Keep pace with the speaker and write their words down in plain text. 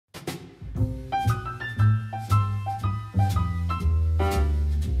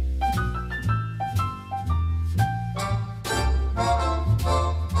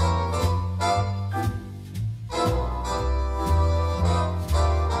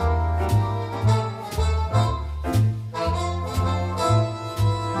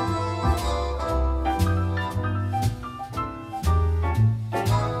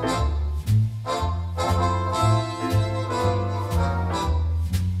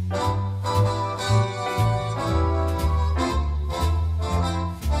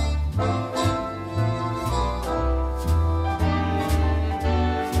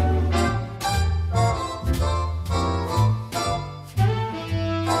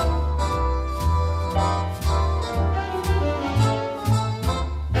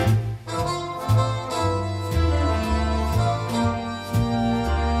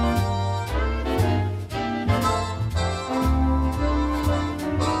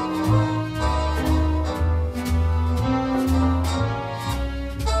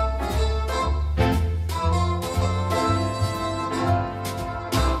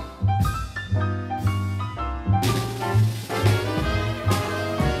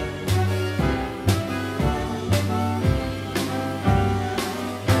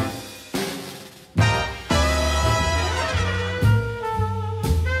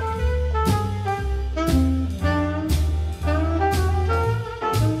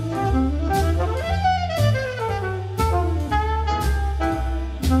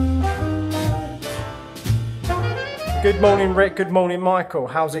Good morning, Rick. Good morning, Michael.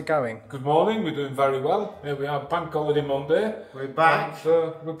 How's it going? Good morning, we're doing very well. Here we are, Bank Holiday Monday. We're back.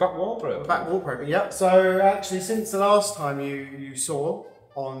 And, we're back wallpaper. We're back wallpaper, yep. So actually since the last time you saw,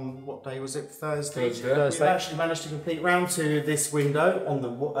 on what day was it? Thursday. We've actually managed to complete round to this window on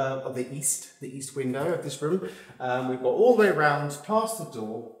the east window of this room. We've got all the way around past the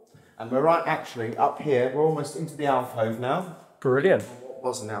door, and we're right actually up here. We're almost into the alcove now. Brilliant. What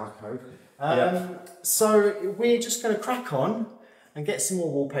was an alcove? So we're just going to crack on and get some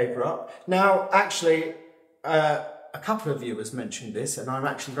more wallpaper up. Now, actually, a couple of viewers mentioned this, and I'm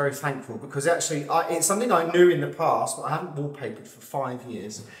actually very thankful because actually it's something I knew in the past, but I haven't wallpapered for 5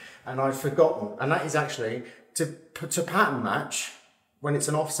 years, and I've forgotten. And that is actually to pattern match. When it's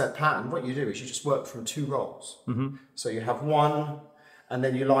an offset pattern, what you do is you just work from 2 rolls. So you have one, and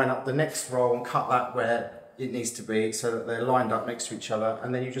then you line up the next roll and cut that where it needs to be so that they're lined up next to each other,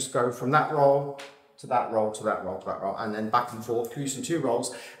 and then you just go from that roll to that roll to that roll to that roll, and then back and forth using 2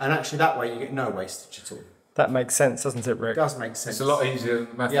 rolls, and actually that way you get no wastage at all. That makes sense, doesn't it, Rick? It does make sense. It's a lot easier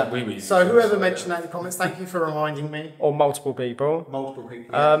method we use. So whoever mentioned that in the comments, thank you for reminding me. Or multiple people. Multiple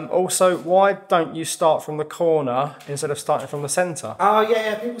people, yeah. Also, why don't you start from the corner instead of starting from the centre? Oh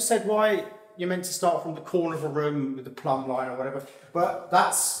yeah, people said why you're meant to start from the corner of a room with the plumb line or whatever, but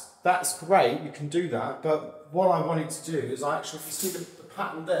that's great, you can do that, but what I wanted to do is I actually, if you see the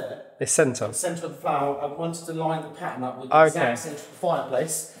pattern there, It's centre. the centre of the flower, I wanted to line the pattern up with the exact centre of the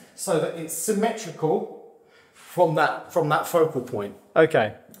fireplace so that it's symmetrical from that focal point.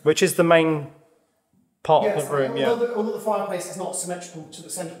 Okay, which is the main part of the room, Although the fireplace is not symmetrical to the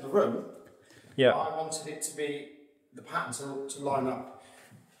centre of the room, yeah. I wanted it to be, the pattern to line up.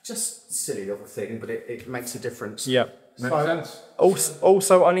 Just a silly little thing, but it makes a difference. Yeah. Makes sense.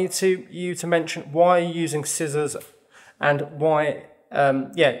 Also, I need you to mention why you're using scissors and why,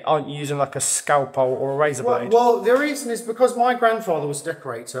 aren't you using like a scalpel or a razor blade? Well, the reason is because my grandfather was a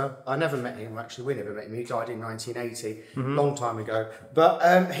decorator. I never met him, actually. We never met him. He died in 1980, long time ago.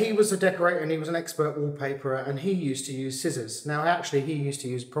 But he was a decorator and he was an expert wallpaperer, and he used to use scissors. Now, actually, he used to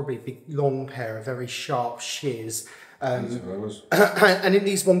use probably a big, long pair of very sharp shears. And in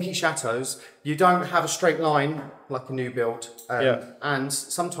these wonky chateaus, you don't have a straight line like a new build. And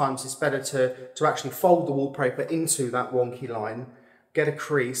sometimes it's better to actually fold the wallpaper into that wonky line, get a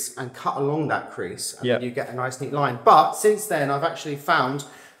crease and cut along that crease, and then you get a nice neat line. But since then, I've actually found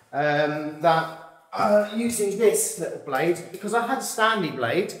that using this little blade, because I had a Stanley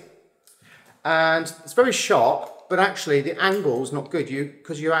blade, and it's very sharp, but actually the angle's not good.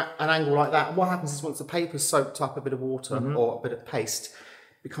 Because you're at an angle like that, and what happens is once the paper's soaked up a bit of water or a bit of paste,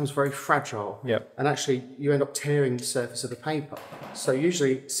 it becomes very fragile. And actually you end up tearing the surface of the paper. So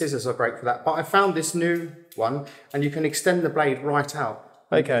usually scissors are great for that. But I found this new one, and you can extend the blade right out.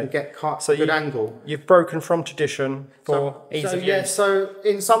 And get a good angle. You've broken from tradition for ease of use. Yeah, so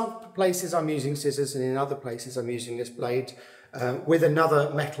in some places I'm using scissors, and in other places I'm using this blade with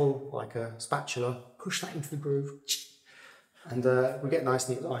another metal, like a spatula. Push that into the groove, and we get a nice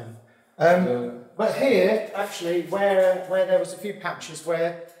neat line. But here, actually, where there was a few patches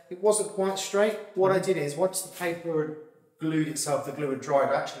where it wasn't quite straight, what I did is, once the paper had glued itself, the glue had dried,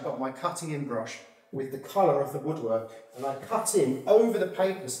 I actually got my cutting in brush with the colour of the woodwork, and I cut in over the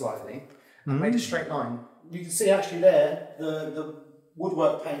paper slightly and made a straight line. You can see actually there, the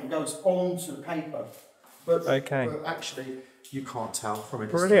woodwork paint goes onto the paper, but actually you can't tell from a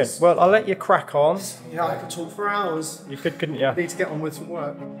distance. Brilliant. Well, I'll let you crack on. Yeah, I could talk for hours. You could, couldn't you? I need to get on with some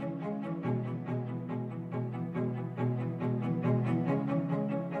work.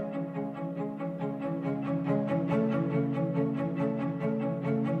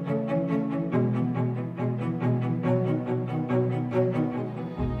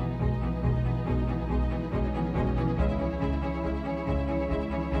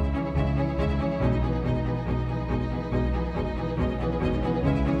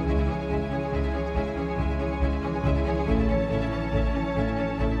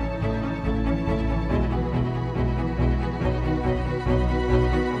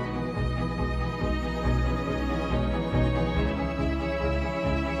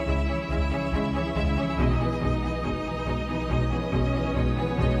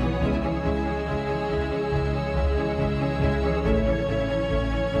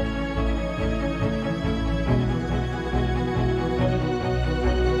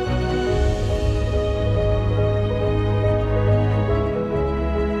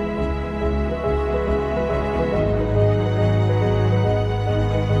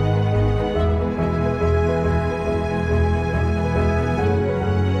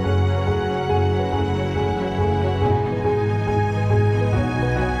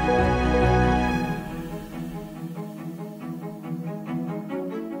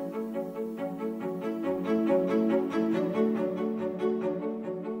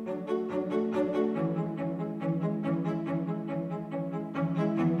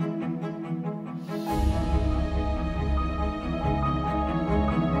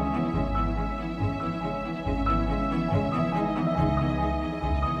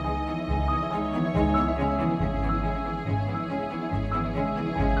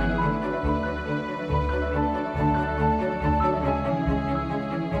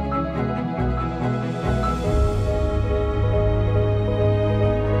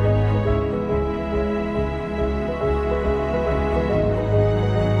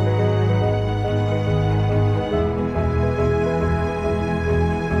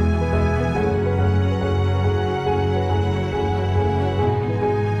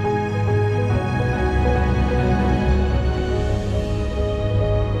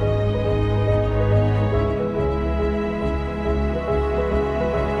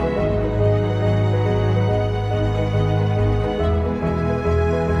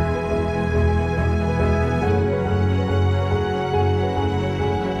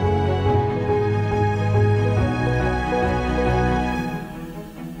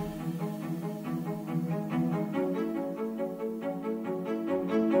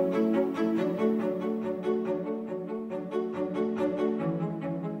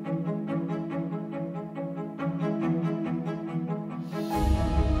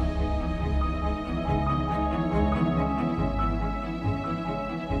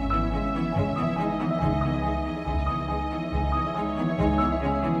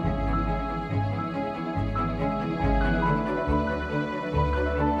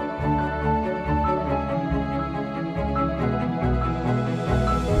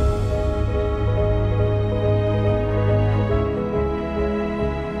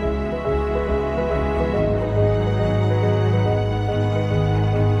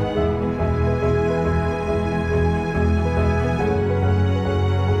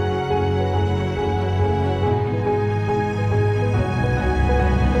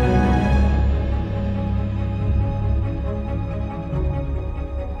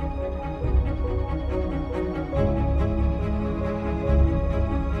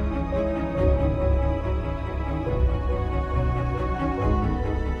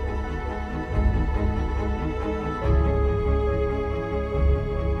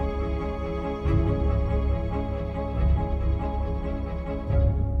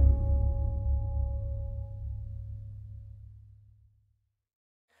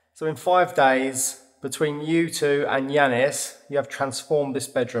 So in 5 days, between you two and Yanis, you have transformed this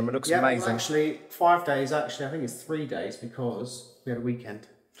bedroom. It looks amazing. Well, actually 5 days, I think it's 3 days because we had a weekend.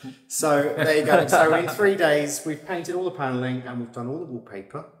 So there you go. So in 3 days, we've painted all the panelling and we've done all the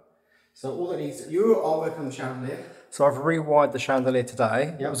wallpaper. So all that needs, you are working on the chandelier. So I've rewired the chandelier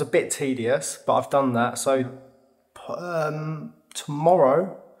today. It was a bit tedious, but I've done that. So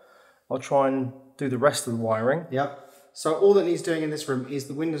tomorrow, I'll try and do the rest of the wiring. Yep. So all that needs doing in this room is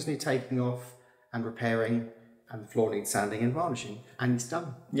the windows need taking off and repairing, and the floor needs sanding and varnishing, and it's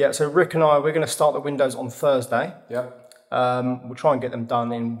done. Yeah, so Rick and I, we're going to start the windows on Thursday. Yep. We'll try and get them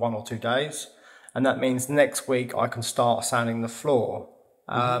done in 1 or 2 days. And that means next week I can start sanding the floor.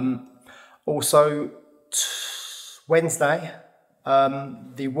 Also, Wednesday,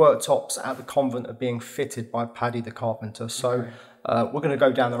 the worktops at the convent are being fitted by Paddy the carpenter. So we're going to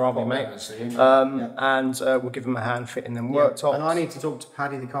go down there, aren't we, mate? And we'll give them a hand fitting them worktops. And I need to talk to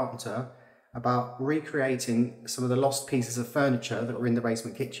Paddy the carpenter about recreating some of the lost pieces of furniture that were in the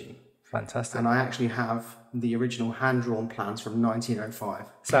basement kitchen. Fantastic. And I actually have the original hand-drawn plans from 1905.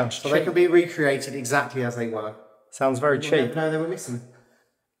 Sounds so cheap. they can be recreated exactly as they were. Sounds very cheap. No, they were missing.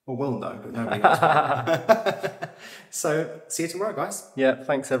 Well, we'll know, but nobody else will. So, see you tomorrow, guys. Yeah,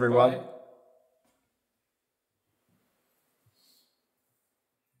 thanks everyone. Bye.